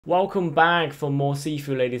Welcome back for more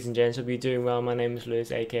SIFU, ladies and gents. Hope you're doing well. My name is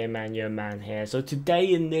Lewis, aka Manyouaman here. So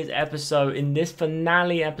today in this episode, in this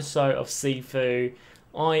finale episode of SIFU,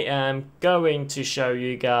 I am going to show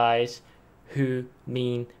you guys who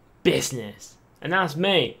mean business. And that's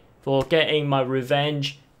me, for getting my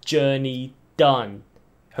revenge journey done.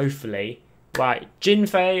 Hopefully. Right,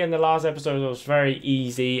 Jinfei in the last episode was very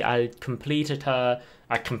easy. I completed her.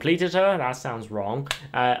 That sounds wrong.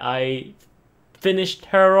 I finished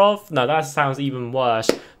her off. No, that sounds even worse.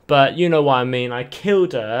 But you know what I mean. I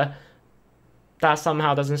killed her. That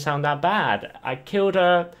somehow doesn't sound that bad. I killed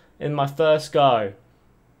her in my first go.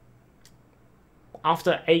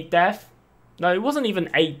 After 8 deaths. No, it wasn't even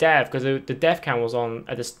 8 deaths because the death count was on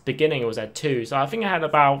at the beginning. It was at 2. So I think I had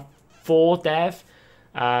about 4 deaths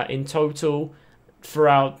in total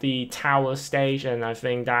throughout the tower stage, and I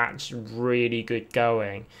think that's really good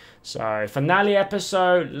going. So finale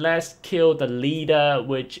episode, let's kill the leader,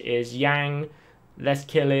 which is Yang. Let's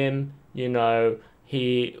kill him, you know,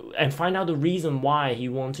 and find out the reason why he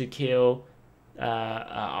wants to kill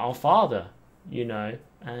our father, you know,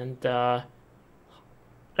 and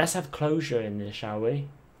let's have closure in this, shall we?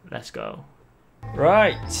 Let's go.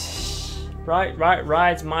 Right,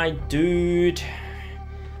 my dude.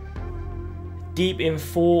 Deep in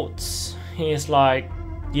thoughts, he's like,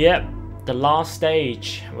 yep, the last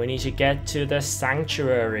stage. We need to get to the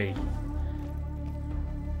sanctuary.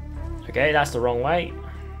 Okay, that's the wrong way.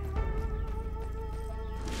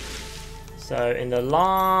 So in the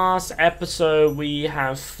last episode, we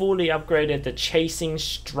have fully upgraded the chasing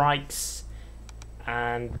strikes,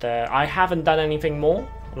 and I haven't done anything more.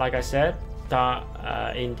 Like I said,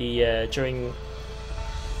 that in the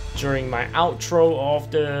during my outro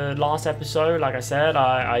of the last episode, like I said,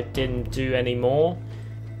 I didn't do any more.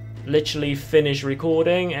 Literally finish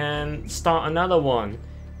recording and start another one.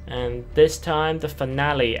 And this time the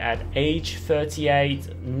finale at age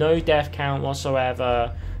 38, no death count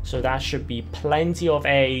whatsoever. So that should be plenty of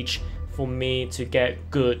age for me to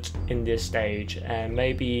get good in this stage. And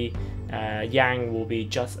maybe Yang will be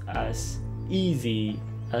just as easy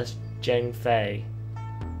as Jinfei.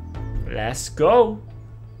 Let's go!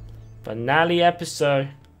 Finale episode,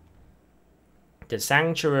 the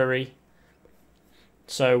sanctuary.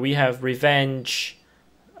 So we have revenge.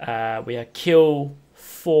 We have kill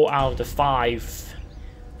 4 out of the 5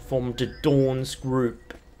 from the Dawn's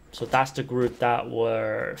group. So that's the group that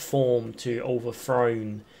were formed to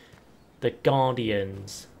overthrow the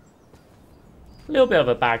Guardians. A little bit of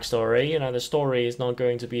a backstory. You know, the story is not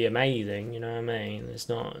going to be amazing. You know what I mean? It's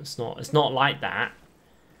not like that.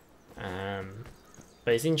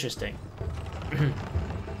 But it's interesting.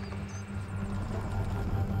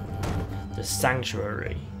 The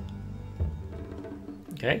sanctuary.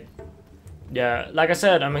 Okay. Yeah, like I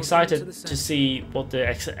said, I'm excited to see what the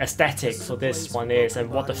aesthetic for this one is and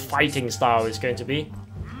what the fighting style is going to be.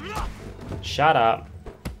 Shut up.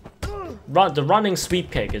 The running sweep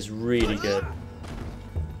kick is really good.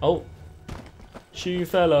 Oh. She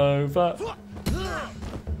fell over.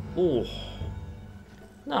 Oh.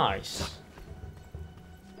 Nice.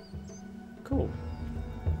 Cool.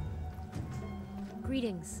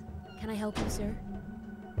 Greetings. Can I help you, sir?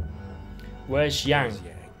 Where's Yang?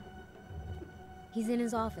 He's in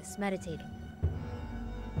his office, meditating.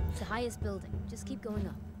 It's the highest building. Just keep going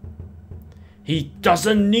up. He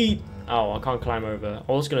doesn't need... Oh, I can't climb over.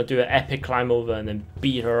 I was gonna do an epic climb over and then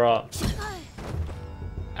beat her up.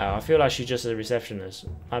 Oh, I feel like she's just a receptionist.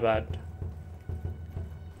 My bad.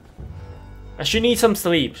 She needs some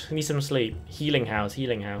sleep. Healing house.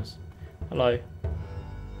 Hello.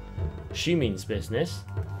 She means business.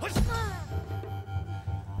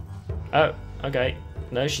 Oh, okay.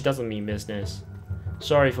 No, she doesn't mean business.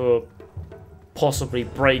 Sorry for possibly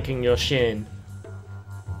breaking your shin.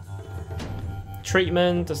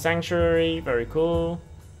 Treatment, the sanctuary, very cool.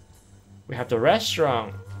 We have the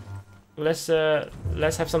restaurant. Let's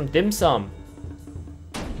have some dim sum.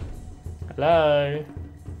 Hello.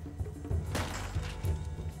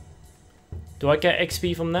 Do I get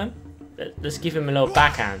XP from them? Let's give him a little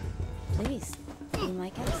backhand. Please, you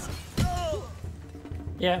like us?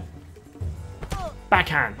 Yeah.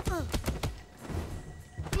 Backhand.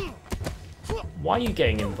 Why are you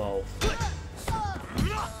getting involved?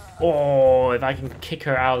 Oh, if I can kick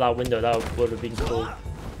her out of that window, that would have been cool.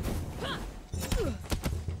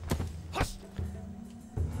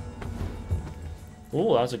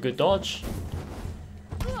 Oh, that was a good dodge.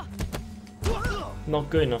 Not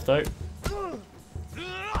good enough though.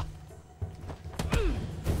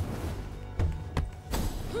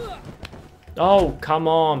 Oh, come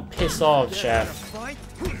on. Piss off, chef.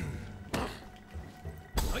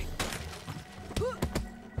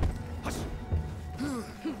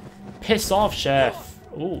 Piss off, chef.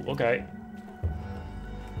 Ooh, okay.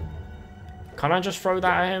 Can I just throw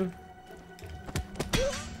that at him?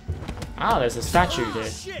 Ah, there's a statue here.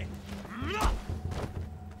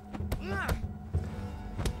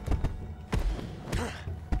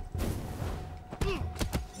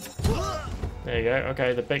 There you go.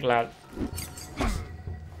 Okay, the big lad.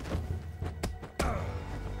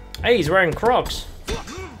 Hey, he's wearing Crocs.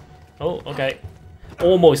 Oh, okay.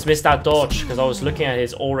 Almost missed that dodge because I was looking at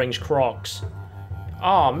his orange Crocs.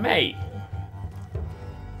 Oh, mate.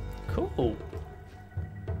 Cool.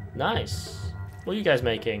 Nice. What are you guys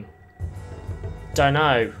making? Don't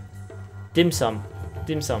know. Dim sum.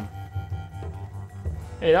 Dim sum.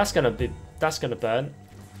 Hey, that's gonna burn.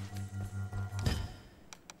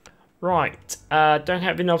 Right. Don't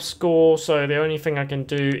have enough score, so the only thing I can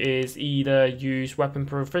do is either use weapon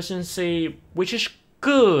proficiency, which is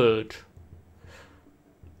good.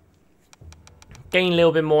 Gain a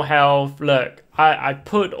little bit more health. Look, I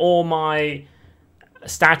put all my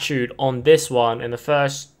statute on this one in the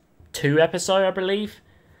first 2 episodes, I believe.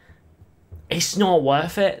 It's not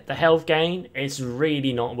worth it. The health gain, it's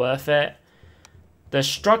really not worth it. The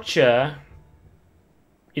structure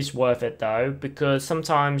is worth it though, because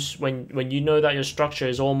sometimes when you know that your structure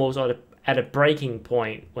is almost at a breaking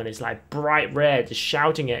point, when it's like bright red just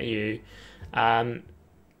shouting at you,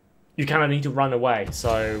 you kind of need to run away.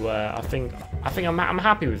 So I think I'm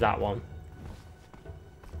happy with that one.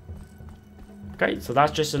 Okay, so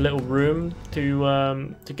that's just a little room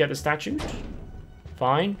to get the statue.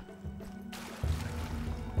 Fine.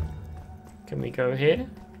 Can we go here?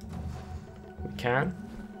 We can.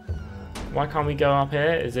 Why can't we go up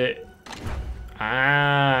here? Is it...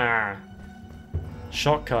 Ah!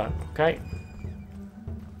 Shortcut. Okay.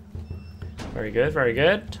 Very good, very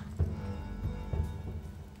good.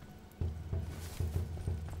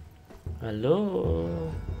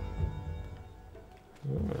 Hello?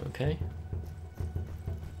 Oh, okay.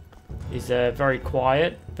 He's very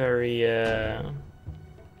quiet, very,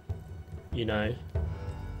 you know,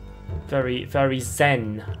 very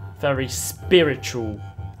zen, very spiritual.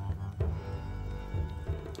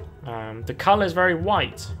 The color is very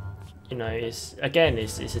white. You know, it's a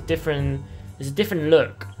different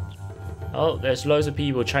look. Oh, there's loads of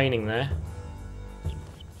people training there.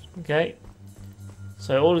 Okay.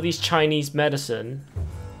 So all of these Chinese medicine,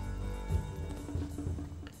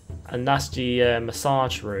 and that's the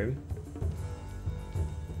massage room.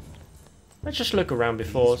 Let's just look around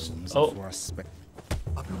before. Oh,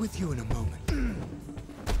 I'll be with you in a moment.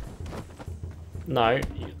 No,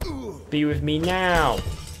 be with me now.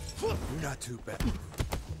 You're not too bad.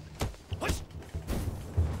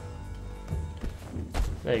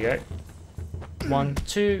 There you go. 1,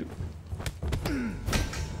 2.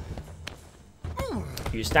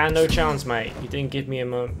 You stand no chance, mate. You didn't give me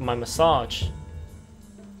my massage.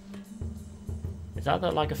 Is that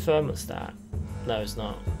like a thermostat? No, it's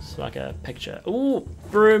not. It's like a picture. Ooh,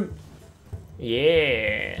 broom.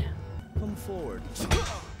 Yeah. Come forward.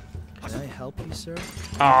 Can I help you, sir?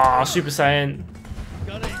 Ah, Super Saiyan.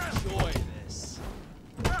 Gotta enjoy this.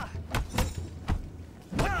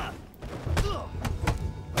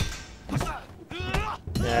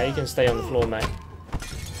 Yeah, you can stay on the floor, mate.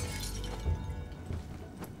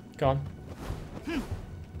 Go on.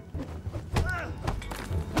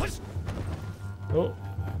 Oh.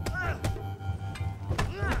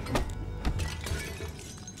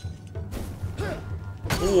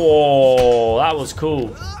 Whoa, that was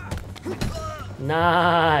cool.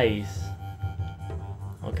 Nice.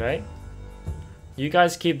 Okay. You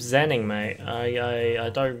guys keep zenning, mate. I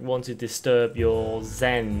don't want to disturb your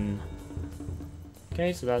zen.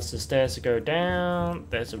 Okay, so that's the stairs to go down.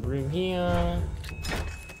 There's a room here.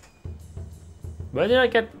 Where did I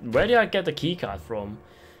get the keycard from?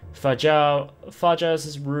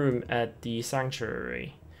 Fajar's room at the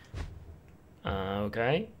sanctuary.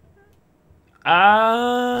 Okay. Ah,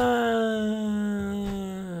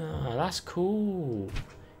 that's cool.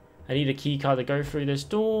 I need a keycard to go through this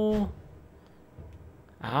door.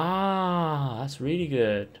 Ah, that's really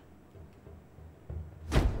good.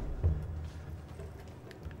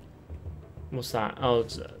 What's that? Oh,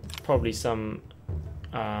 it's probably some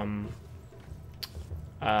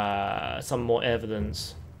more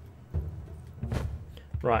evidence.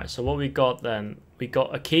 Right, so what we got then? We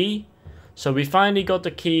got a key. So we finally got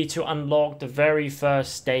the key to unlock the very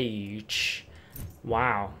first stage.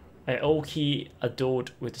 Wow. An old key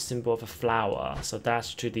adored with the symbol of a flower. So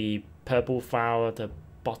that's to the purple flower, the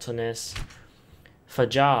botanist.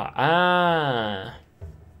 Fajar. Ah.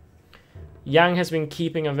 Yang has been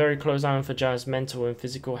keeping a very close eye on Fajar's mental and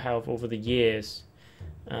physical health over the years.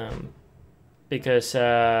 because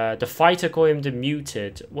the fighter called him the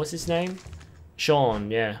muted. What's his name? Sean,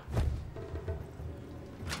 yeah.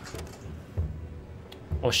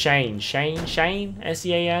 Or Shane. Shane?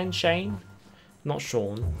 S-E-A-N? Shane? Not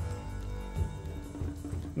Sean.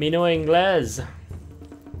 Me no Inglés.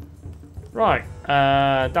 Right.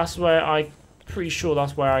 That's where pretty sure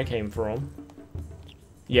that's where I came from.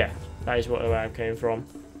 Yeah, that is where I came from.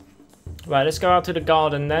 Right, let's go out to the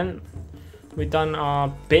garden then. We've done our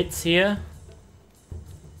bits here.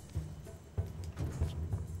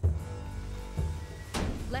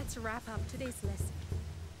 Let's wrap up today's lesson.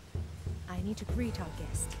 I need to greet our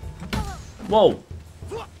guest. Whoa!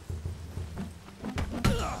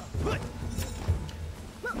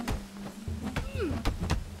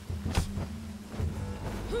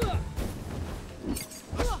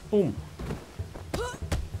 Boom.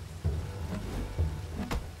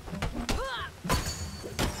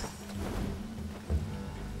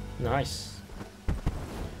 Nice.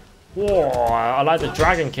 Whoa, I like the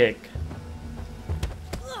dragon kick.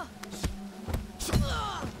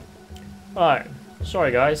 Alright,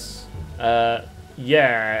 sorry guys.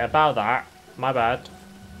 Yeah, about that. My bad.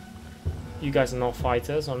 You guys are not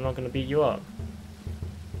fighters, I'm not going to beat you up.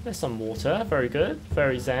 There's some water, very good,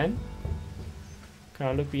 very zen. Can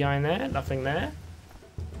I look behind there? Nothing there.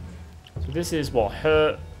 So this is what?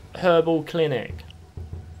 Herbal clinic.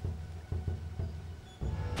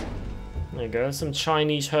 There you go, some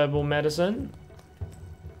Chinese herbal medicine.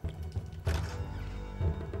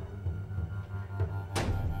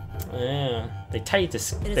 Yeah, they taste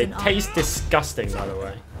disgusting, by the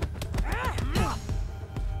way.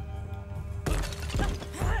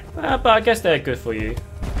 But I guess they're good for you.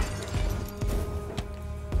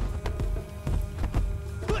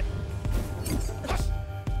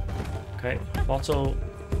 Okay, bottle.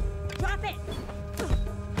 Drop it.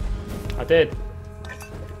 I did.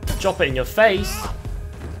 Drop it in your face.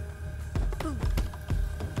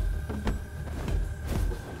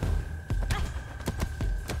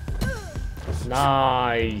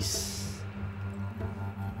 Nice.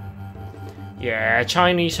 Yeah,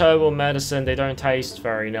 Chinese herbal medicine, they don't taste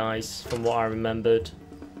very nice from what I remembered.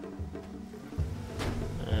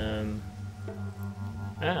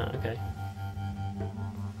 Okay.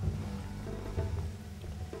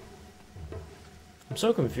 I'm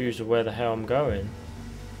so confused with where the hell I'm going.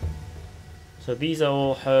 So these are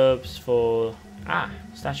all herbs for...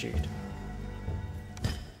 statue.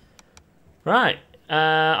 Right.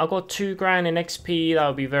 I got 2 grand in XP. That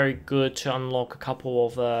would be very good to unlock a couple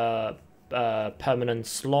of permanent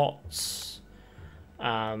slots.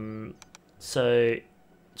 So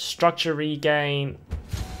structure regain.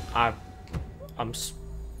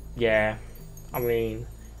 Yeah. I mean,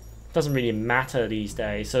 it doesn't really matter these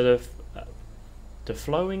days. So the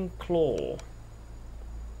flowing claw.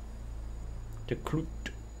 The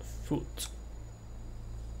clute foot.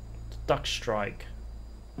 The duck strike.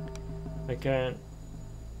 Again.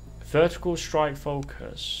 Vertical strike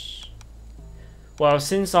focus. Well,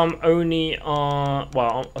 since I'm only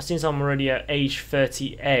since I'm already at age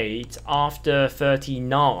 38, after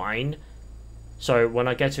 39, so when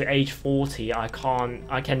I get to age 40, I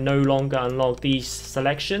can no longer unlock these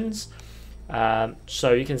selections.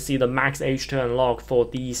 So you can see the max age to unlock for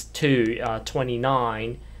these two,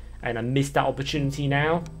 29, and I missed that opportunity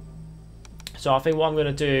now. So I think what I'm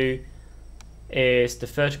gonna do is the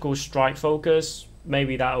vertical strike focus.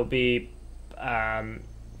 Maybe that will be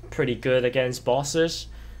pretty good against bosses.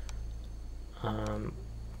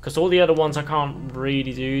 Because all the other ones I can't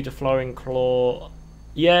really do. The flowing claw.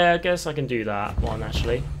 Yeah, I guess I can do that one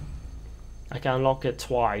actually. I can unlock it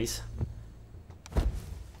twice.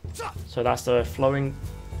 So that's the flowing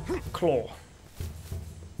claw.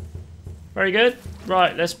 Very good.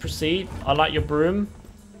 Right, let's proceed. I like your broom.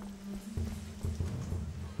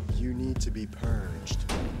 You need to be purged.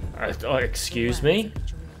 Excuse me?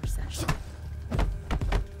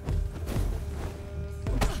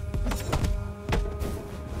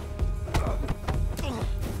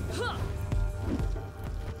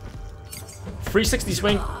 .360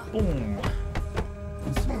 swing. Boom.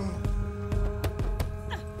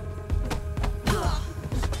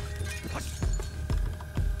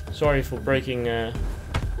 Sorry for breaking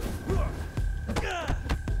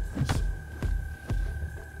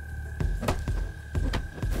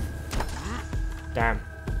Damn.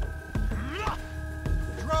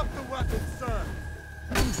 Drop the weapon, sir.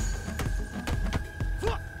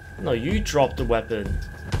 No, you dropped the weapon.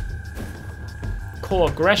 Call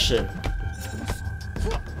aggression.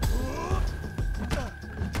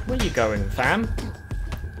 Where you going, fam?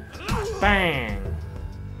 Bang.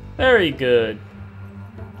 Very good.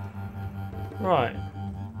 Right.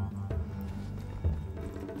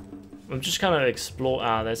 I'm just kind of explore.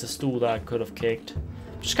 Ah, there's a stool that I could have kicked.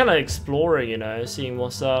 Just kind of exploring, you know, seeing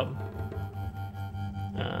what's up.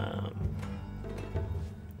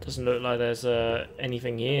 Doesn't look like there's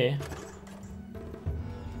anything here.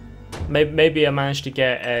 Maybe I managed to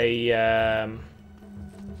get a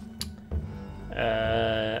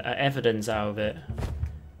evidence out of it.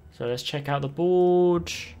 So let's check out the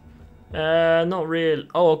board. Not real.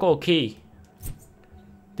 Oh, I got a key.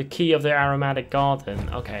 The key of the aromatic garden.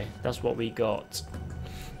 Okay, that's what we got.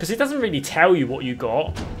 Because it doesn't really tell you what you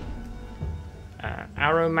got.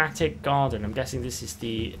 Aromatic garden. I'm guessing this is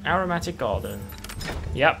the aromatic garden.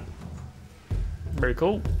 Yep. Very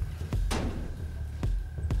cool.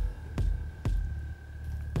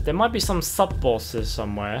 There might be some sub-bosses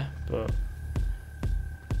somewhere, but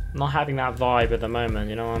not having that vibe at the moment,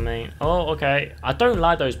 you know what I mean? Oh, okay. I don't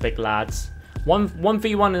like those big lads.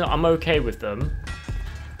 1v1, I'm okay with them.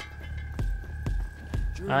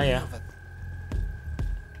 Oh, yeah.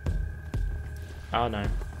 Oh, no.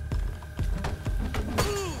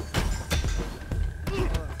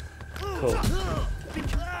 Cool.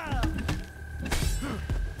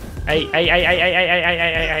 Hey.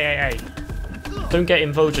 Don't get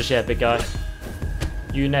involved just yet, big guy.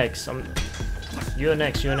 You next. You're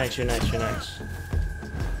next.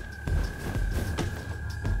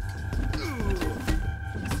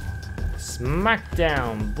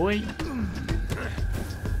 Smackdown, boy.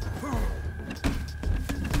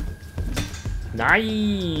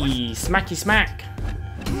 Nice. Smacky smack.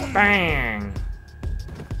 Bang.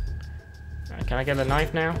 Can I get the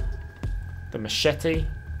knife now? The machete.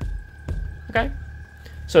 Okay.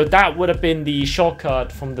 So that would have been the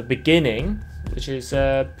shortcut from the beginning, which is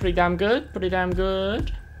pretty damn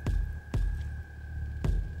good.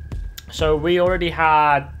 So we already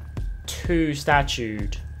had 2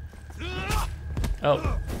 statued.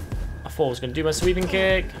 Oh, I thought I was going to do my sweeping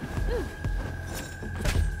kick.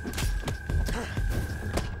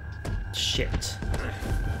 Shit.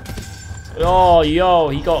 Oh, yo,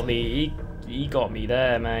 he got me. He got me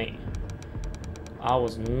there, mate. I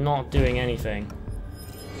was not doing anything.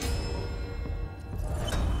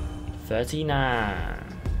 39.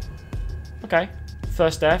 Okay.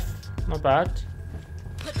 First death. Not bad.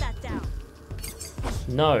 Put that down.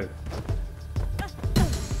 No.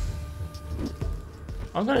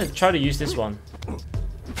 I'm gonna try to use this one.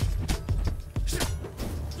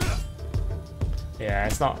 Yeah,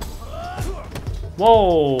 it's not.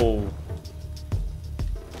 Whoa.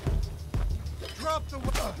 Drop the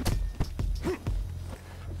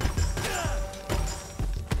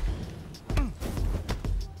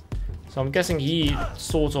So I'm guessing he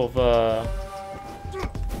sort of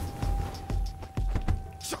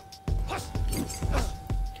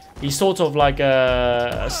he's sort of like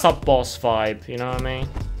a sub-boss vibe, you know what I mean?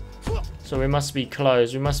 So we must be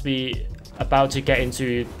close. We must be about to get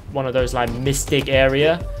into one of those like mystic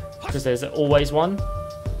area, because there's always one.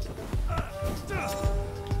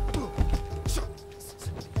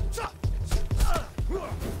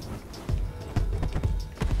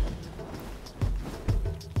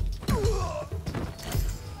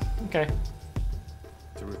 Okay.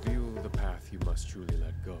 To reveal the path, you must truly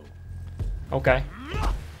let go. Okay.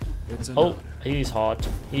 It's an Oh, honor. he's hard.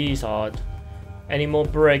 He's hard. Any more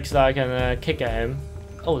bricks that I can kick at him?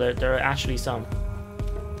 Oh, there are actually some.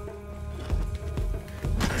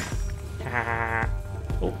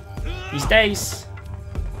 Oh, he stays.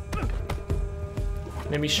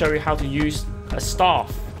 Let me show you how to use a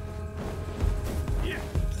staff.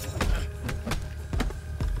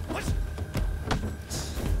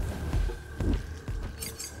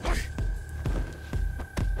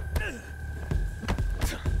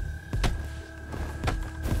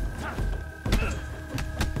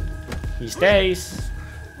 He stays.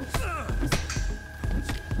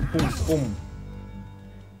 Boom, boom.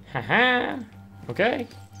 Haha. Okay,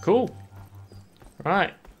 cool.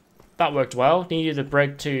 Right. That worked well. Needed a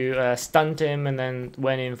break to stunt him, and then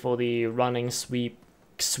went in for the running sweep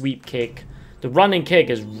kick. The running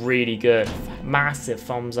kick is really good. Massive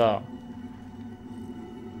thumbs up.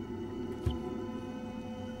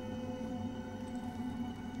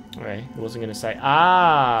 Okay, I wasn't gonna say.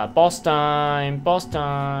 Ah, boss time, boss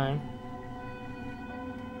time.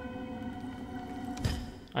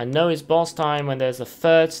 I know it's boss time when there's a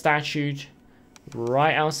third statue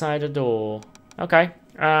right outside the door. Okay.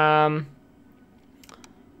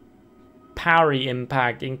 Parry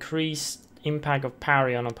impact. Increased impact of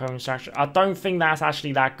parry on opponent statue. I don't think that's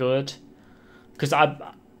actually that good, because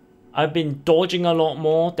I've been dodging a lot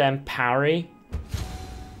more than parry.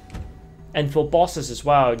 And for bosses as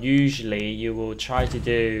well, usually you will try to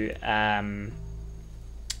do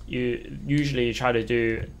you usually try to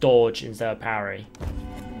do dodge instead of parry.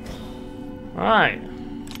 Alright.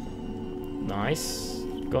 Nice.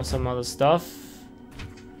 Got some other stuff.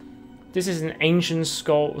 This is an ancient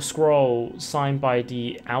scroll signed by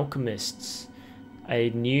the alchemists. A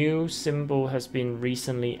new symbol has been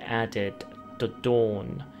recently added, the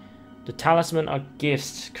Dawn. The talisman are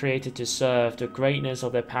gifts created to serve. The greatness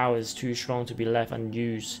of their power is too strong to be left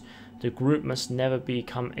unused. The group must never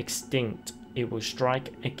become extinct. It will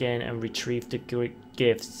strike again and retrieve the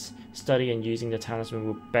gifts. Study and using the talisman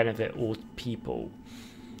will benefit all people.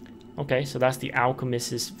 Okay, so that's the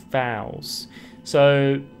alchemist's vows.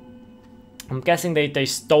 So I'm guessing they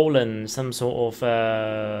stolen some sort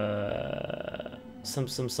of some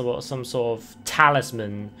sort of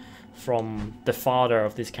talisman from the father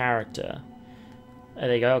of this character.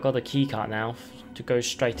 There you go. I've got the key card now to go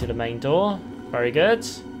straight to the main door. Very good.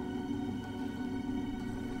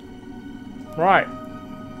 Right,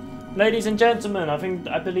 ladies and gentlemen, I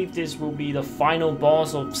believe this will be the final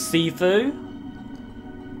boss of SIFU.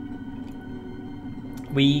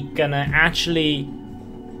 We gonna actually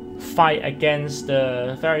fight against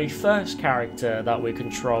the very first character that we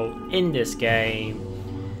control in this game,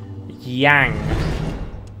 Yang.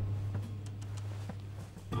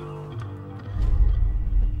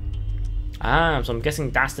 Ah, so I'm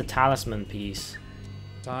guessing that's the talisman piece.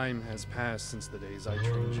 Time has passed since the days I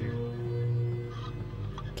trained you.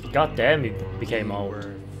 God damn, you became We old.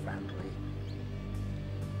 were family.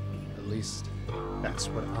 At least, that's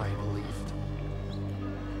what I believed.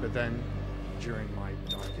 But then, during my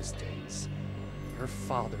darkest days, her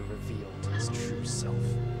father revealed his true self.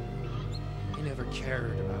 He never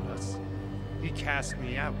cared about us. He cast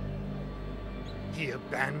me out. He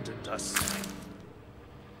abandoned us.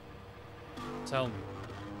 Tell me,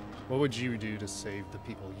 what would you do to save the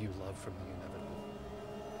people you love from the inevitable?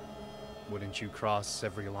 Wouldn't you cross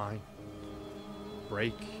every line?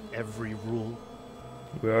 Break every rule?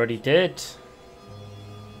 We already did.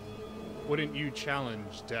 Wouldn't you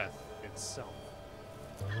challenge death itself?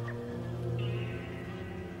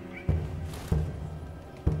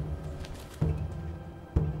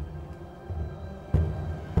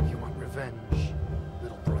 You want revenge,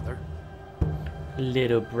 little brother?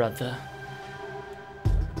 Little brother.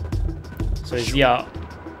 So is he your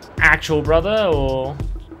actual brother or?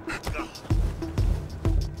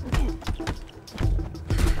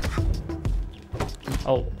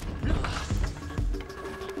 Oh.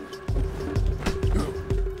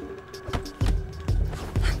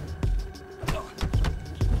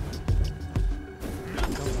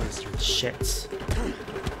 Shit.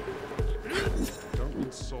 Don't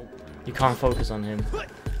insult me. You can't focus on him.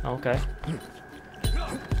 Okay.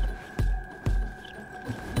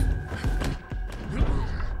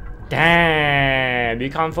 Damn, you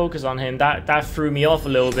can't focus on him. That threw me off a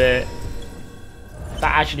little bit.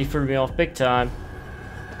 That actually threw me off big time.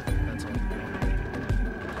 That's all.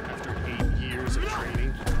 After 8 years of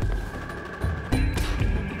training.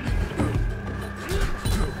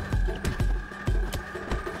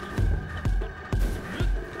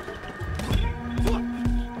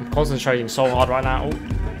 I'm concentrating so hard right now. Oh.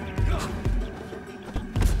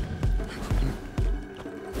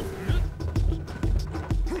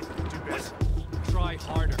 Try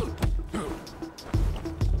harder.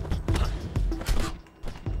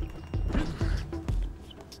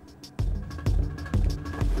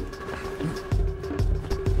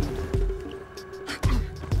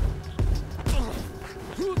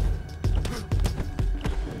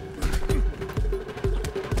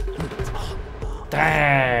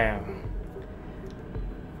 Damn.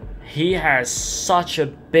 He has such a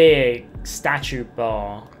big statue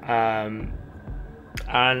bar.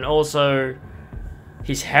 And also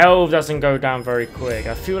his health doesn't go down very quick.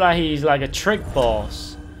 I feel like he's like a trick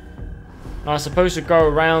boss. I'm supposed to go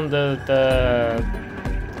around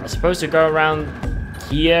I'm supposed to go around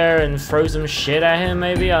here and throw some shit at him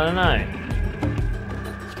maybe? I don't know.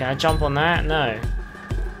 Can I jump on that? No.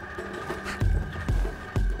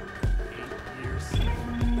 8 years.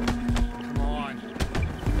 Come on.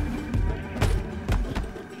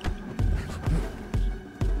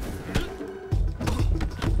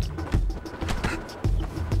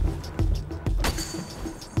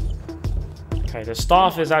 Okay, the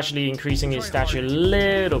staff is actually increasing his stature a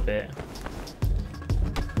little bit.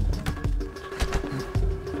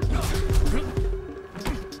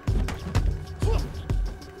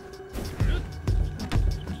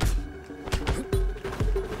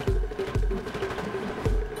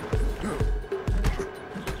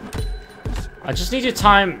 I just need your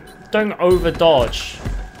time. Don't over dodge.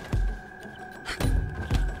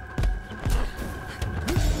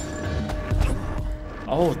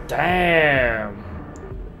 Oh, damn.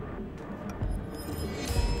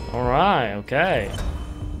 Alright, okay.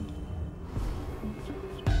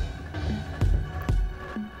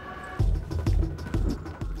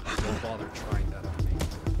 Don't bother trying that on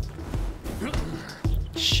me.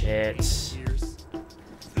 Shit. Ears.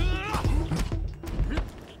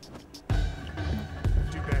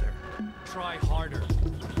 Do better. Try harder.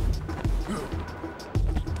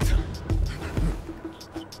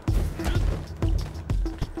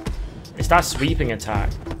 It's that sweeping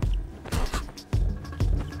attack.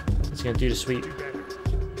 It's gonna do the sweep. Do better.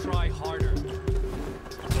 Try harder.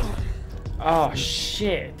 Oh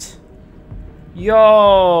shit.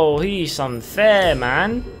 Yo, he's unfair,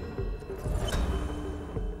 man.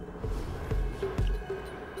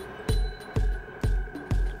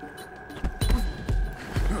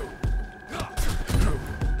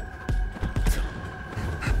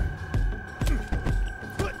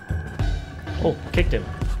 Oh, kicked him.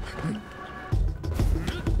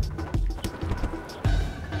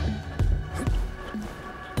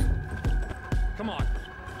 Come on.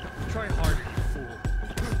 Try harder, you fool.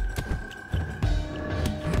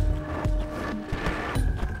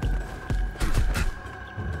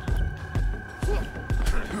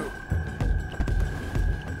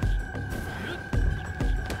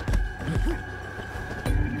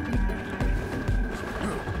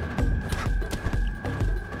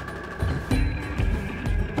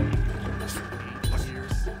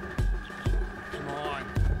 Come on.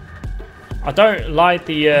 I don't like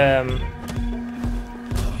the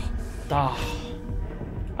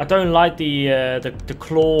I don't like the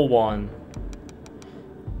claw one.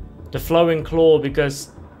 The flowing claw, because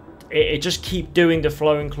it just keep doing the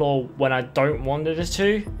flowing claw when I don't want it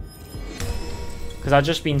to. Because I've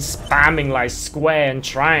just been spamming like square and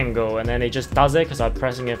triangle, and then it just does it because I'm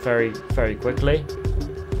pressing it very, very quickly.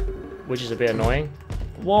 Which is a bit annoying.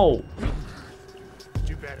 Whoa.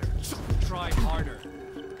 Do better. Try harder.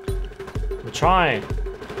 I'm trying.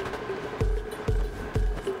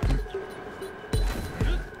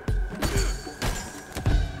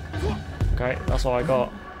 Okay, that's all I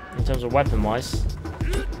got in terms of weapon wise.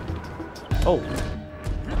 Oh.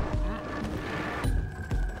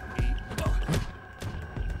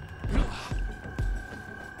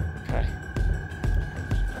 Okay.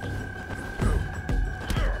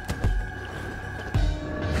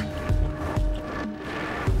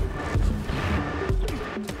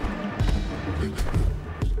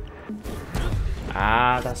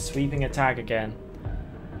 Ah, that's sweeping attack again.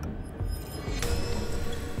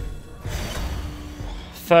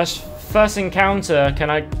 First encounter, can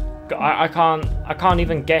I can't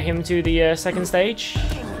even get him to the second stage.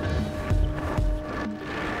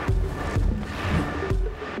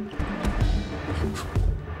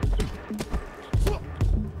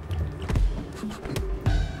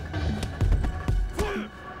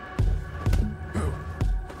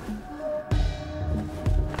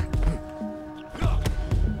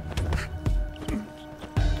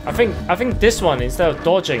 I think this one, instead of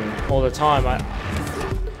dodging all the time, I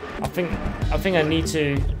think I need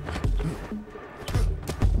to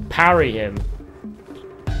parry him.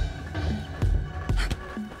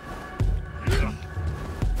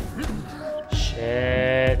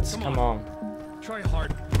 Shit, come on. Try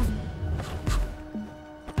hard.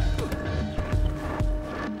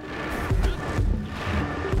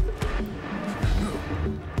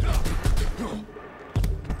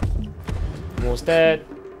 Almost dead.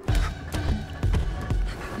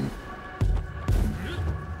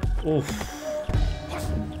 Oof.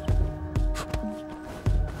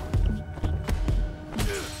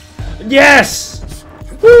 Yes!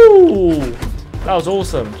 Woo! That was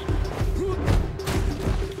awesome.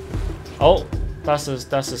 Oh, that's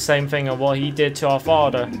the same thing of what he did to our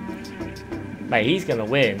father. Mate, he's gonna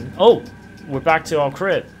win. Oh, we're back to our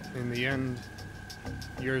crib. In the end,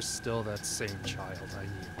 you're still that same child I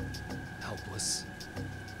knew. Helpless.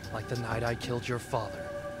 Like the night I killed your father.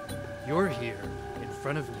 You're here, in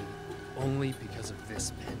front of me, only because of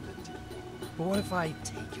this pendant. But what if I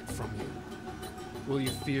take it from you? Will you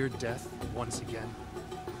fear death once again?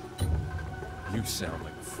 You sound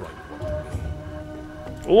like a frightened one to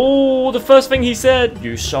me. Oh, the first thing he said.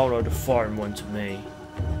 You sound like a foreign one to me.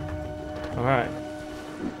 Alright.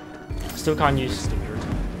 Still can't use the weird.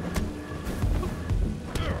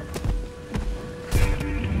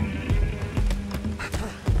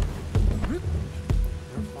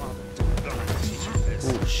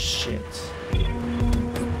 Oh shit.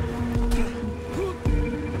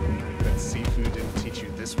 That SIFU didn't teach you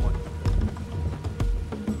this one.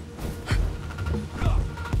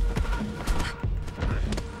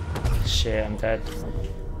 Shit, I'm dead.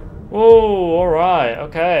 Oh, alright,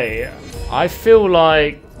 okay. I feel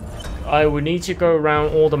like I would need to go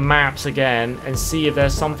around all the maps again and see if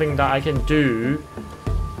there's something that I can do.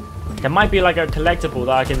 There might be like a collectible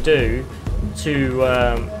that I can do to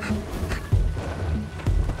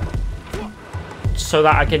so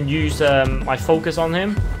that I can use my focus on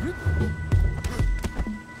him.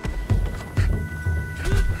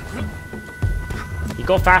 He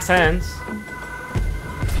got fast hands.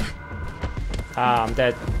 Ah, I'm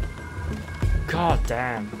dead. God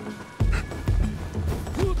damn.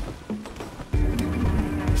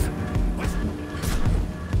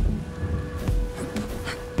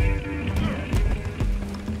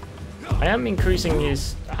 I am increasing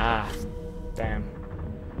his... Ah, damn.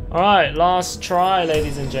 Alright, last try,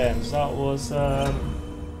 ladies and gents. That was...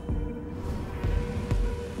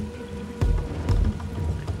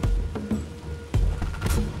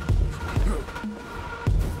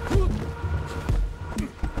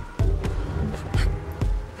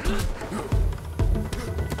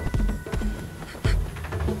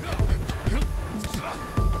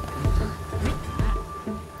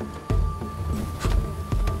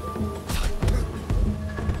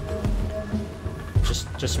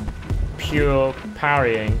 just pure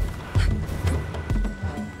parrying.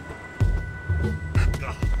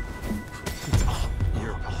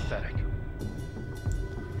 You're pathetic.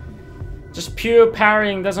 Just pure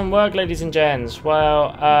parrying doesn't work, ladies and gents.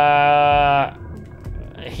 Well,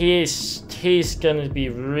 he's gonna be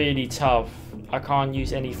really tough. I can't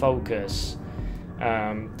use any focus.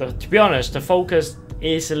 To be honest, the focus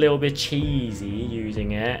is a little bit cheesy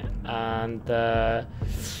using it, and I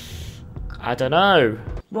don't know.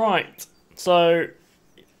 Right, so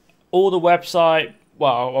all the website,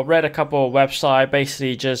 well, I read a couple of websites,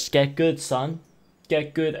 basically just get good, son.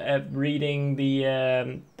 Get good at reading the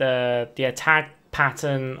attack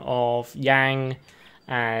pattern of Yang,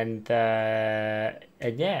 and yeah,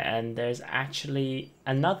 and there's actually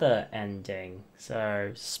another ending.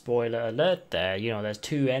 So spoiler alert there, you know, there's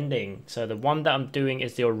two endings. So the one that I'm doing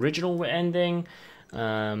is the original ending,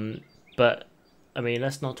 but I mean,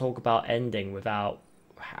 let's not talk about ending without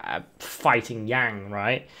fighting Yang,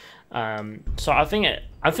 right? So I think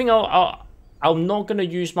I'm not gonna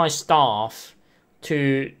use my staff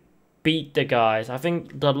to beat the guys. I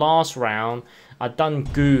think the last round I done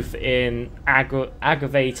goof in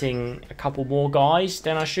aggravating a couple more guys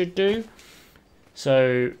than I should do.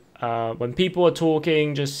 So when people are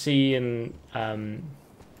talking, just see and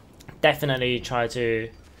definitely try to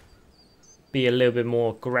be a little bit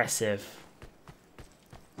more aggressive.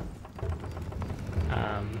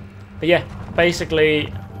 But yeah,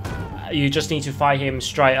 basically you just need to fight him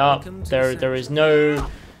straight up. There is no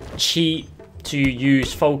cheat to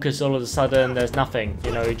use focus all of a sudden. There's nothing,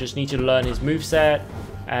 you know. You just need to learn his moveset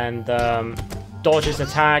and dodge his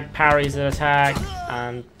attack, parry his attack,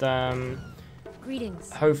 and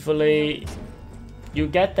hopefully you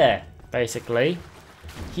get there. Basically,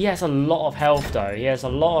 he has a lot of health though. He has a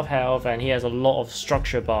lot of health and he has a lot of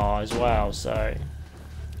structure bar as well. So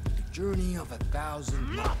Journey of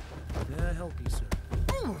 1,000 miles. May I help you, sir?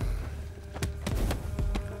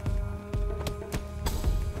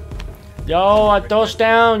 yo, I dodged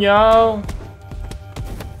down, yo.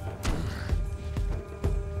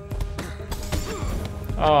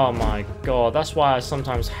 Oh my god, that's why I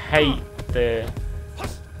sometimes hate the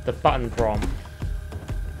button prompt.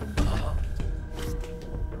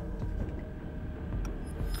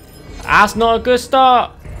 That's not a good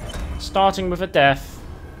start. Starting with a death.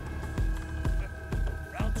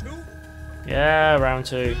 Round 2? Yeah, round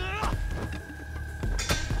 2.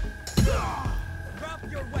 Drop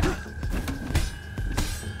your weapon.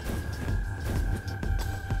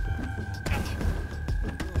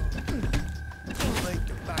 Too late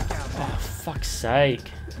to back out. Oh, fuck's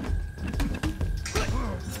sake.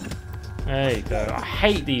 There you go. I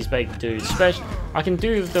hate these big dudes. Especially, I can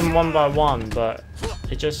do them one by one, but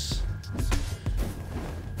it just...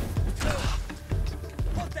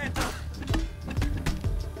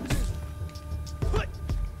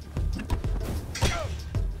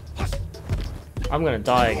 I'm gonna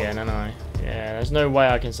die again, aren't I? Yeah, there's no way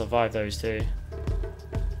I can survive those two.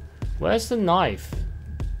 Where's the knife?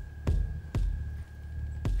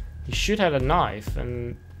 You should have a knife,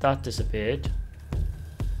 and that disappeared.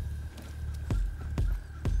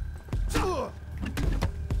 Watch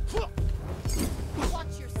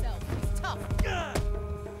yourself. He's tough.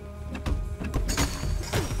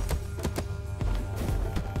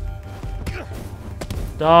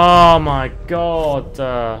 Oh my god.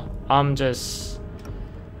 I'm just...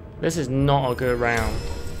 This is not a good round.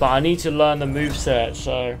 But I need to learn the moveset,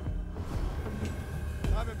 so...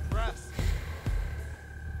 I'm impressed.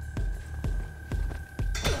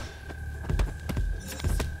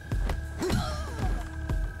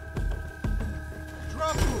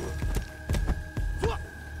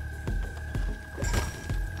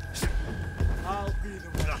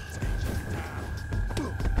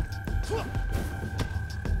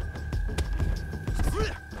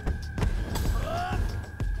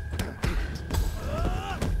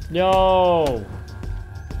 Yo!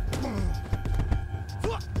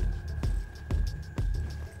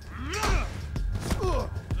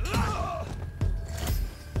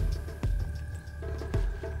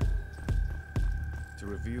 To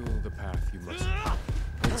reveal the path you must.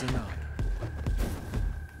 It's an honor.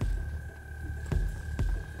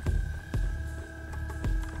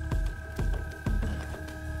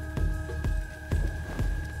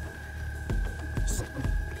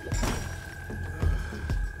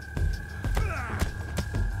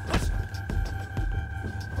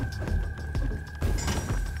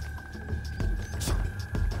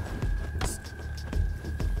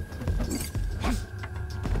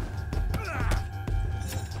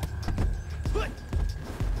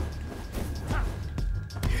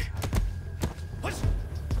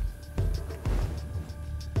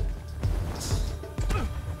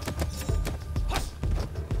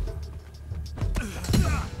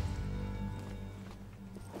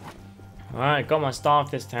 Alright, got my staff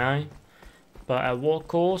this time. But at what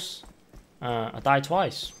course? I died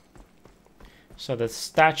twice. So the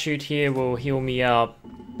statute here will heal me up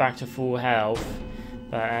back to full health.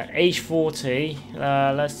 But at age 40,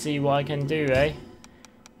 let's see what I can do, eh?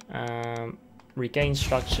 Regain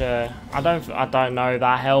structure. I don't know if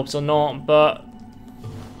that helps or not, but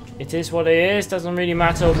it is what it is. Doesn't really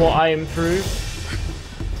matter what I improve.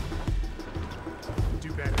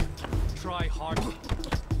 Do better. Try harder.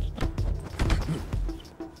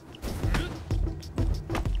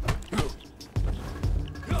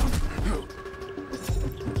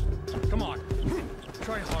 Come on.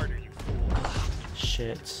 Try harder, you fool.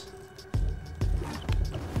 Shit.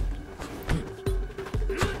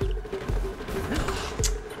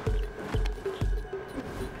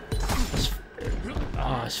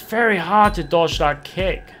 It's very hard to dodge that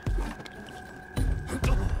kick.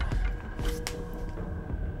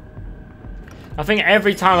 I think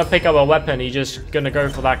every time I pick up a weapon, he's just gonna go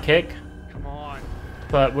for that kick. Come on.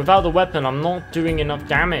 But without the weapon, I'm not doing enough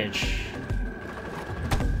damage.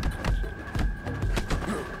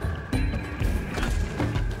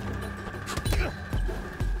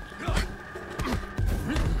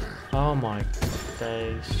 Oh my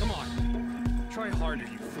days. Come on. Try harder,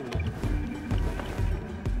 you fool.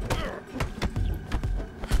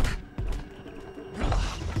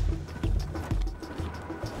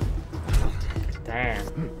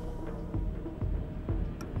 Damn.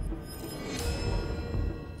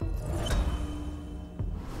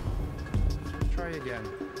 Try again.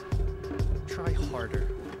 Try harder.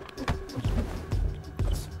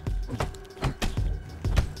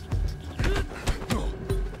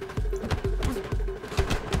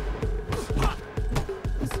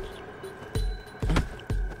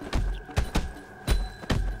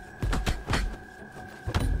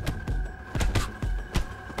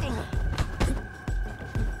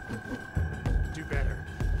 Do better.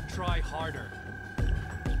 Try harder.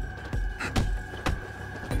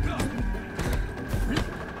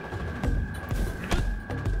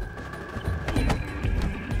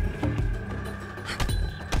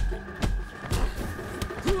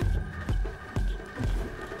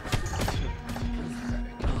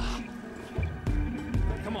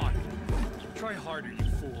 Come on. Try harder, you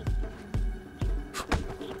fool.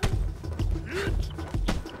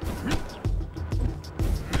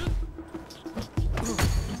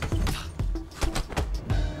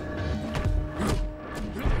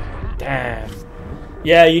 Damn.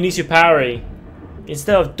 Yeah, you need to parry.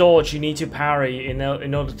 Instead of dodge, you need to parry in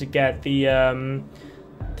order to get the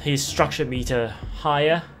his structure meter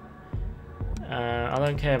higher. I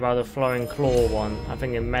don't care about the flowing claw one. I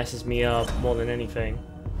think it messes me up more than anything.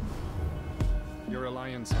 Your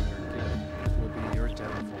reliance on your gift will be your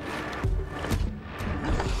downfall.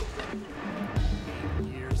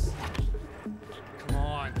 Years. Come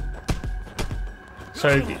on. So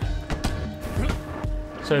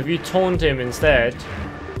if you taunt him instead,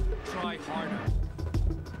 Try harder.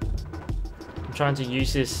 I'm trying to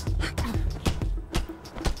use this.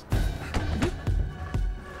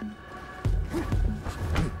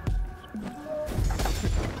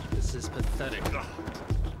 This is pathetic. Come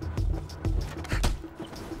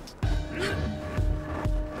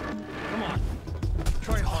on.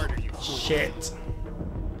 Try harder, you fool. Shit.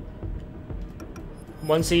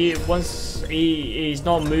 Once he's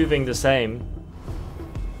not moving the same.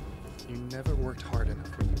 You never worked hard enough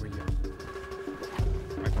when you were young.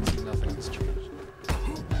 I can see nothing has changed.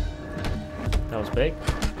 That was big.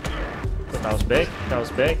 That was big. That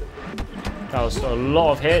was big. That was a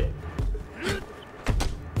lot of hit.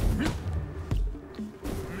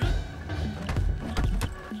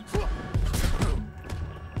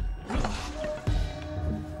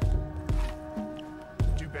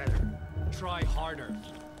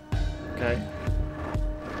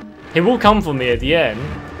 He will come for me at the end.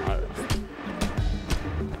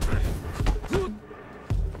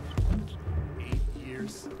 8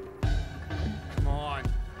 years. Come on.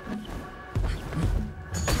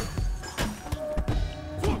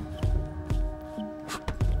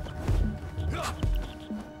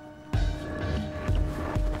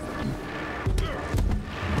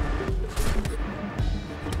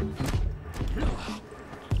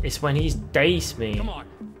 It's when he's dazed me. Come on.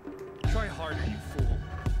 Try harder, you fool.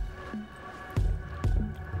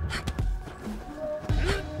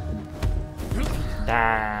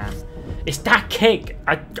 Damn. It's that kick.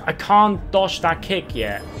 I can't dodge that kick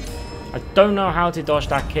yet. I don't know how to dodge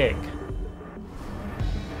that kick.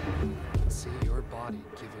 See your body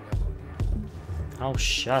giving up on you. Oh,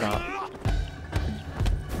 shut up.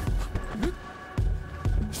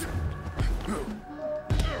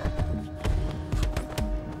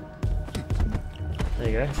 There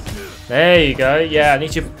you go. There you go. Yeah, I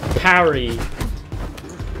need to parry.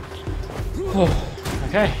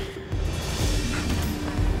 Okay.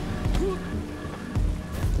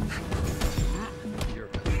 You're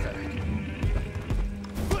pathetic.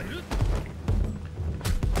 I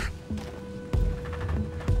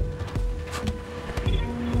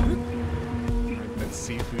bet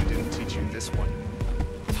SIFU didn't teach you this one.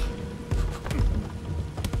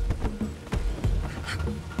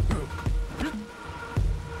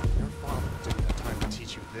 Your father didn't have time to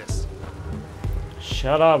teach you this.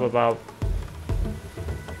 Shut up about...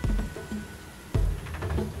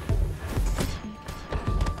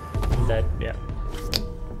 That, yeah.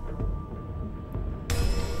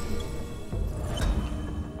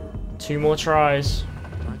 Two more tries.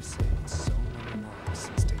 I've saved so many lives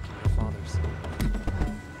since taking your father's.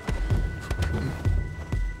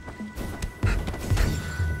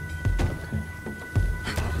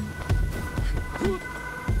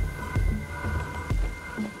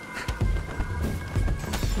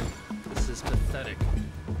 This is pathetic.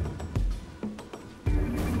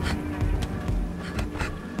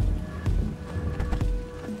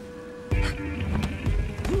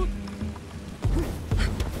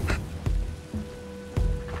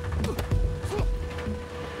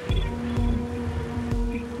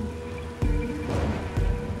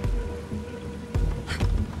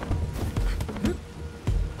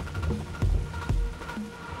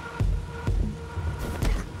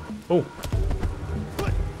 Oh.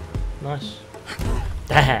 Nice.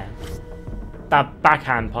 Damn. That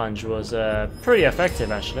backhand punch was pretty effective,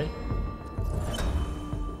 actually.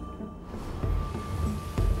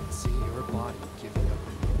 See your body giving up.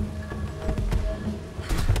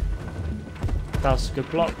 That was a good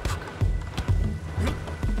block.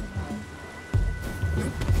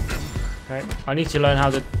 Okay, I need to learn how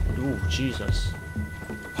to... Ooh, Jesus.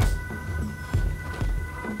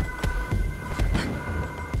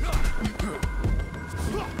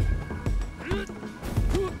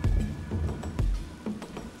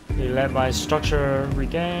 Let my structure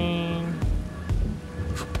regain.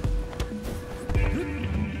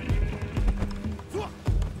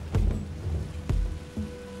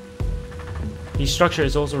 His structure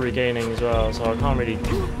is also regaining as well, so I can't really...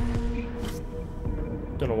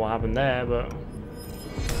 Don't know what happened there, but...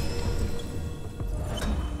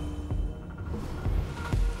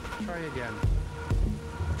 Try again.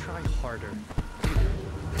 Try harder.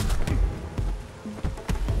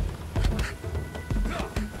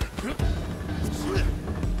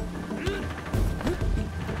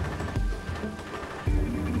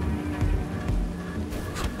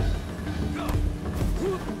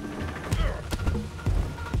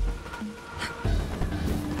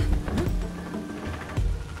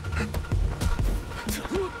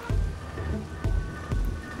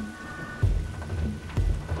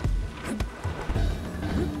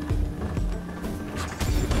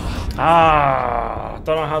 Ah,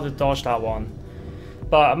 don't know how to dodge that one.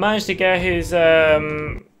 But I managed to get his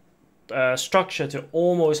structure to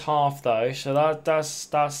almost half though, so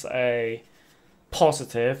that's a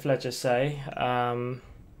positive, let's just say. I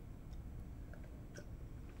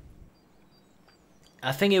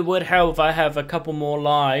think it would help if I have a couple more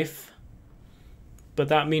life, but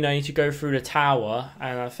that means I need to go through the tower,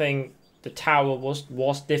 and I think the tower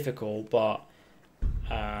was difficult, but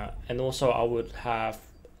and also I would have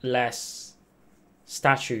less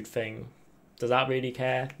statue thing. Does that really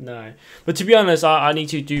care? No. But to be honest, I need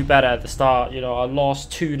to do better at the start. You know, I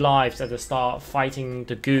lost 2 lives at the start fighting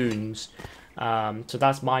the goons, so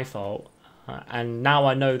that's my fault. And now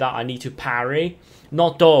I know that I need to parry,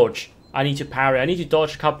 not dodge. I need to parry. I need to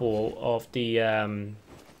dodge a couple of the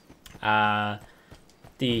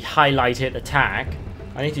highlighted attack.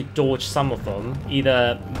 I need to dodge some of them,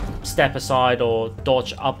 either step aside or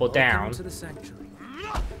dodge up or down. Welcome to the sanctuary.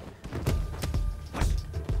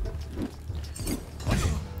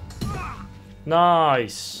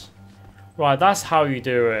 Nice. Right, that's how you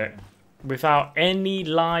do it. Without any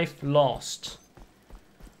life lost.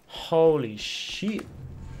 Holy shit.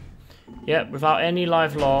 Yep, without any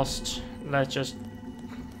life lost. Let's just...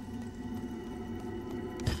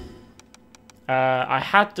 I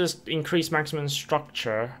had this increased maximum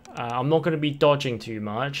structure. I'm not going to be dodging too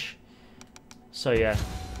much. So yeah.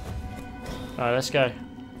 Alright, let's go.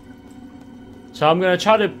 So I'm going to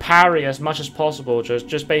try to parry as much as possible.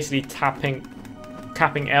 Just basically tapping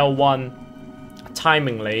L1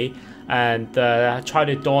 timingly. And try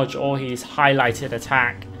to dodge all his highlighted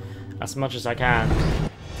attack as much as I can.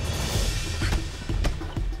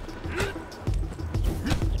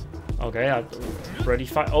 Okay, I already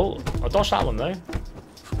fight. Oh, I dodged that one though.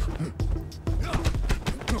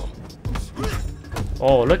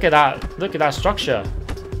 Oh, look at that! Look at that structure.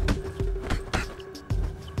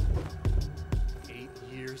 8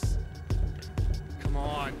 years. Come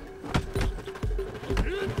on.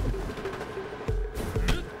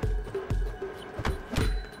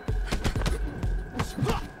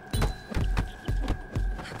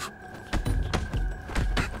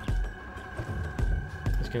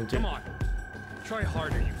 Come on. Try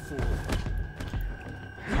harder, you fool.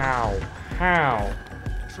 How? How?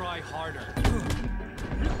 Try harder.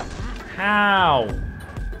 How?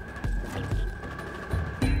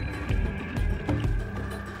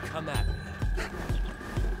 Come at me.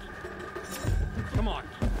 Come on.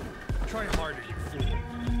 Try harder, you fool.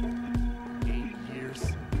 8 years.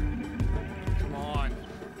 Come on.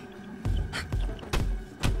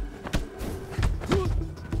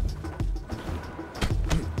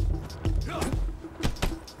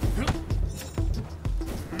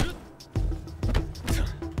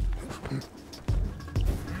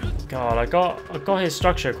 God, I got his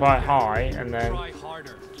structure quite high, and then Try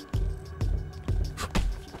harder.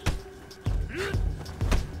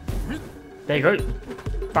 there you go.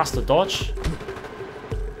 That's the dodge.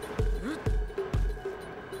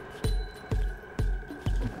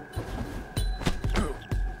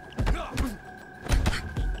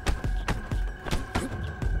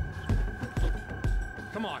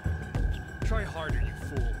 Come on. Try harder, you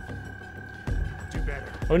fool. Do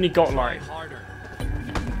better. Only got Try like harder.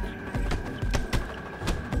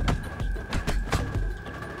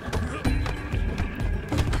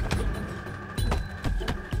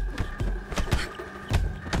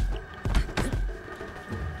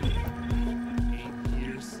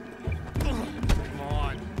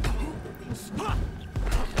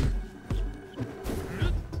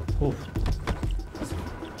 Oof.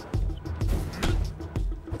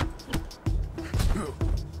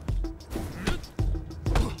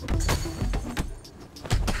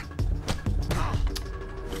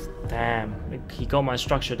 Damn, he got my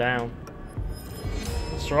structure down.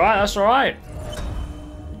 That's alright, that's alright.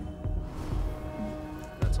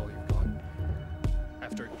 That's all you've got?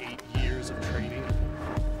 After 8 years of training?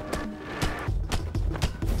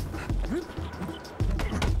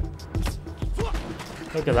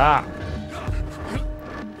 Look at that.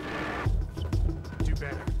 Do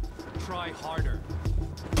better. Try harder.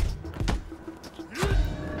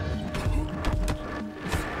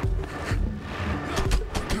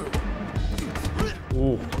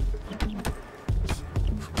 Ooh.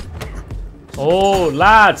 Oh,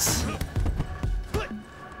 lads.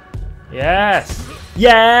 Yes.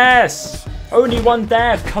 Yes. Only one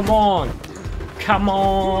death. Come on. Come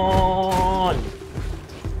on.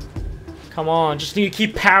 Come on. Just need to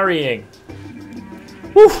keep parrying.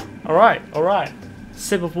 Woo. All right. All right.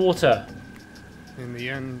 Sip of water. In the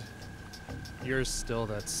end, you're still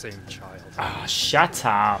that same child. Ah, shut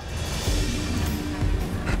up.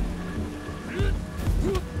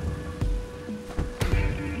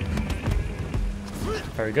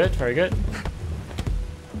 Very good, very good.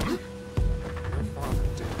 Your father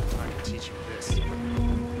didn't have time to teach you this.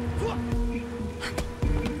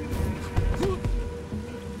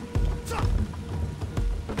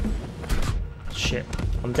 Shit,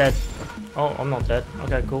 I'm dead. Oh, I'm not dead.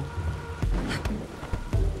 Okay, cool.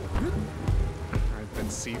 I bet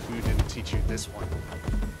SIFU didn't teach you this one.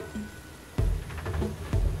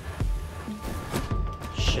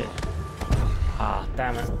 Shit. Ah,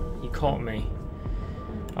 damn it. He caught me.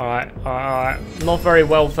 Alright, alright. Not very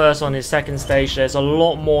well versed on his second stage. There's a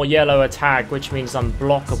lot more yellow attack, which means I'm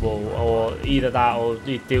blockable, or either that or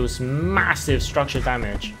it deals massive structure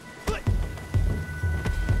damage.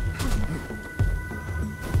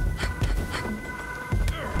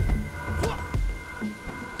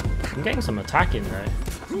 I'm getting some attack in there.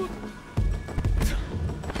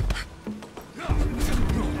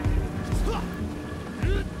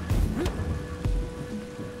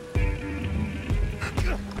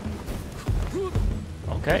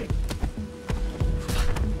 Okay.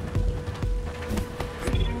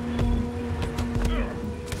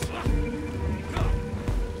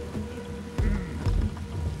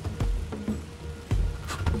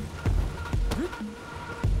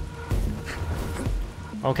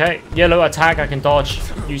 Okay, yellow attack I can dodge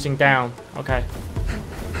using down. Okay.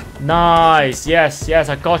 Nice. Yes, yes,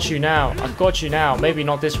 I got you now. I got you now. Maybe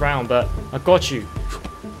not this round, but I got you.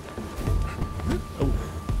 Ooh.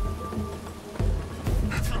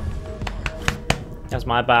 That's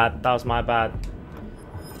my bad. That was my bad.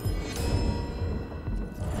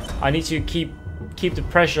 I need to keep the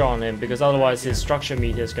pressure on him because otherwise his structure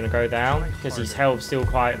meter is going to go down because his health still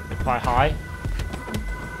quite high.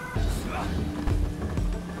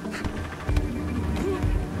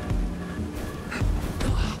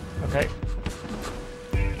 Okay.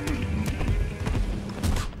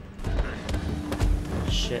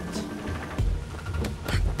 Shit.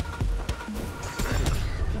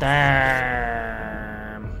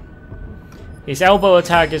 Damn. His elbow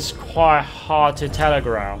attack is quite hard to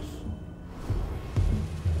telegraph.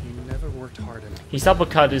 You never worked hard enough. His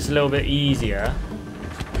uppercut is a little bit easier.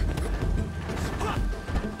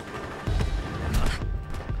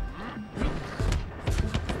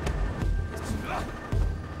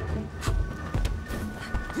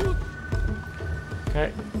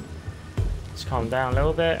 Okay, let's calm down a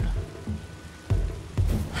little bit.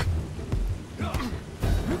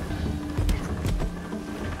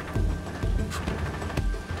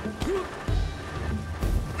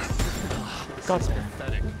 God damn.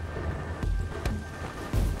 Pathetic.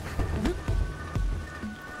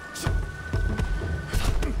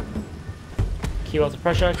 Keep up the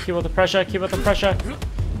pressure, keep up the pressure, keep up the pressure,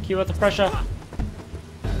 keep up the pressure.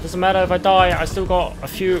 Doesn't matter if I die, I still got a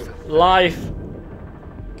few life.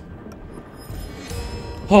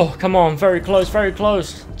 Oh, come on, very close, very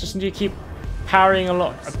close. Just need to keep powering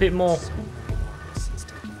a bit more. Since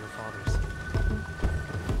taking your father's.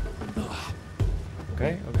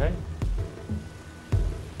 Okay, okay.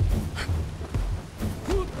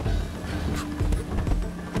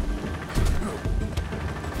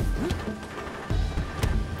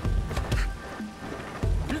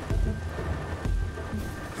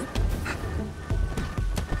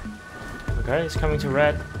 Okay, it's coming to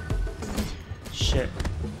red. Shit.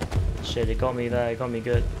 Shit, it got me there, it got me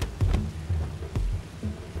good.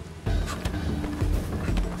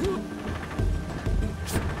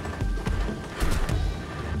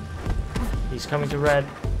 He's coming to red.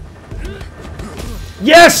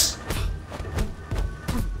 Yes!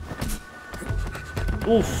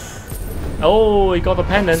 Oof. Oh, he got the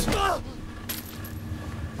pendant.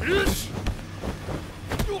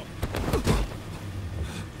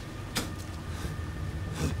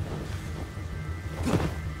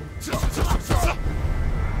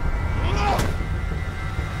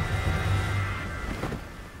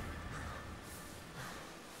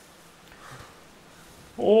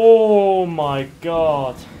 Oh my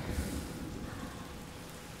god.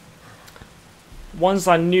 Once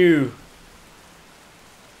I knew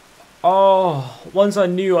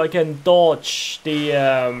I can dodge the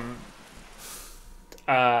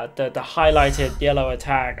highlighted yellow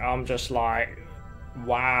attack, I'm just like,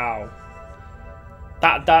 wow.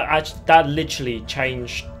 That literally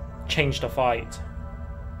changed the fight.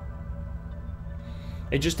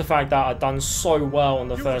 It's just the fact that I'd done so well on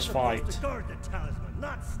the first fight. To guard the talisman,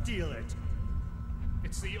 not steal it.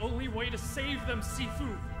 It's the only way to save them,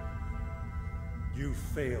 SIFU. You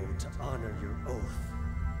failed to honor your oath.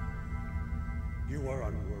 You are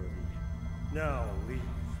unworthy. Now leave.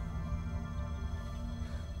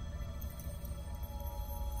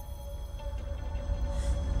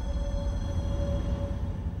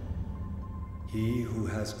 He who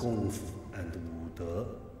has Kung Fu and Wu De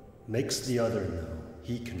makes the other know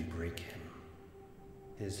he can break him.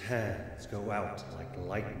 His hands go out like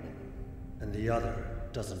lightning, and the other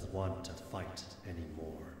doesn't want to fight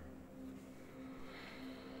anymore.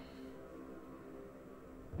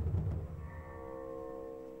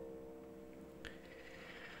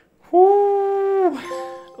 Whoo!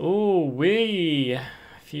 Ooh wee!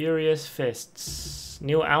 Furious Fists.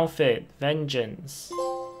 New outfit. Vengeance.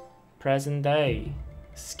 Present day.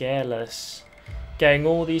 Scareless. Getting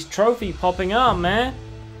all these trophies popping up, man.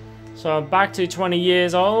 So I'm back to 20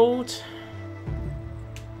 years old.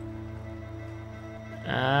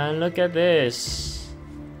 And look at this.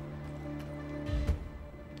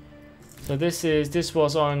 So this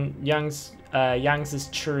was on Yang's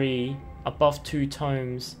tree, above 2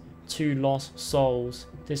 tomes, 2 lost souls.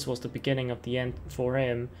 This was the beginning of the end for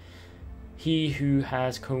him. He who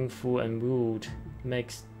has Kung Fu and Wood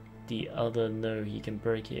makes the other know he can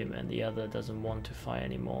break him, and the other doesn't want to fight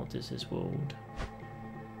anymore. This is world.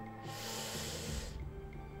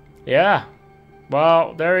 Yeah.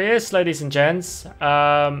 Well, there he is, ladies and gents.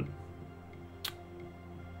 At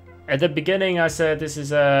the beginning I said this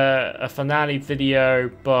is a finale video,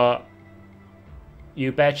 but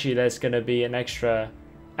you bet you there's gonna be an extra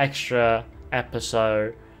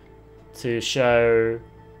episode to show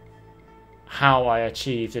how I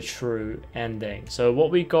achieved the true ending. So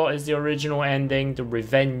what we got is the original ending, the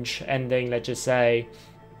revenge ending, let's just say.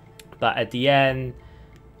 But at the end,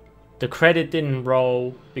 the credit didn't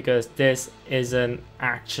roll because this isn't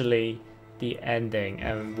actually the ending.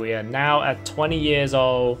 And we are now at 20 years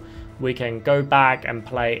old. We can go back and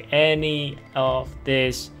play any of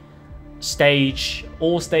this stage.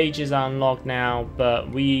 All stages are unlocked now, but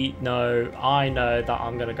I know that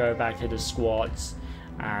I'm gonna go back to the squads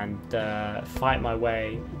and fight my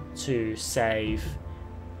way to save,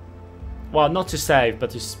 well, not to save,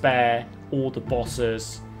 but to spare all the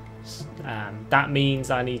bosses. That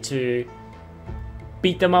means I need to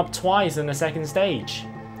beat them up twice in the second stage.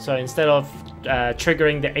 So instead of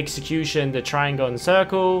triggering the execution, the triangle and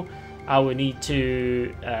circle, I would need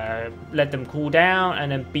to let them cool down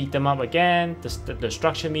and then beat them up again, the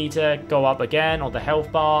destruction meter go up again, or the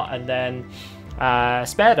health bar, and then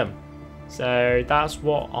spare them. So that's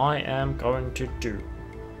what I am going to do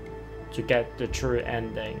to get the true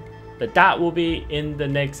ending. But that will be in the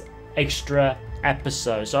next extra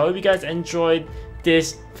episode. So I hope you guys enjoyed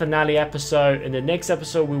this finale episode. In the next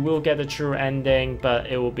episode we will get the true ending, but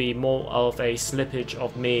it will be more of a slippage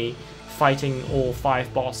of me fighting all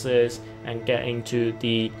 5 bosses and getting to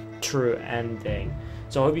the true ending.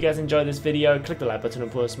 So I hope you guys enjoyed this video. Click the like button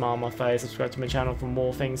and put a smile on my face. Subscribe to my channel for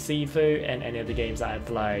more things SIFU and any of the games that I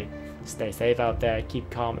play. Stay safe out there, keep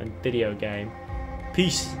calm, and video game.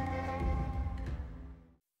 Peace.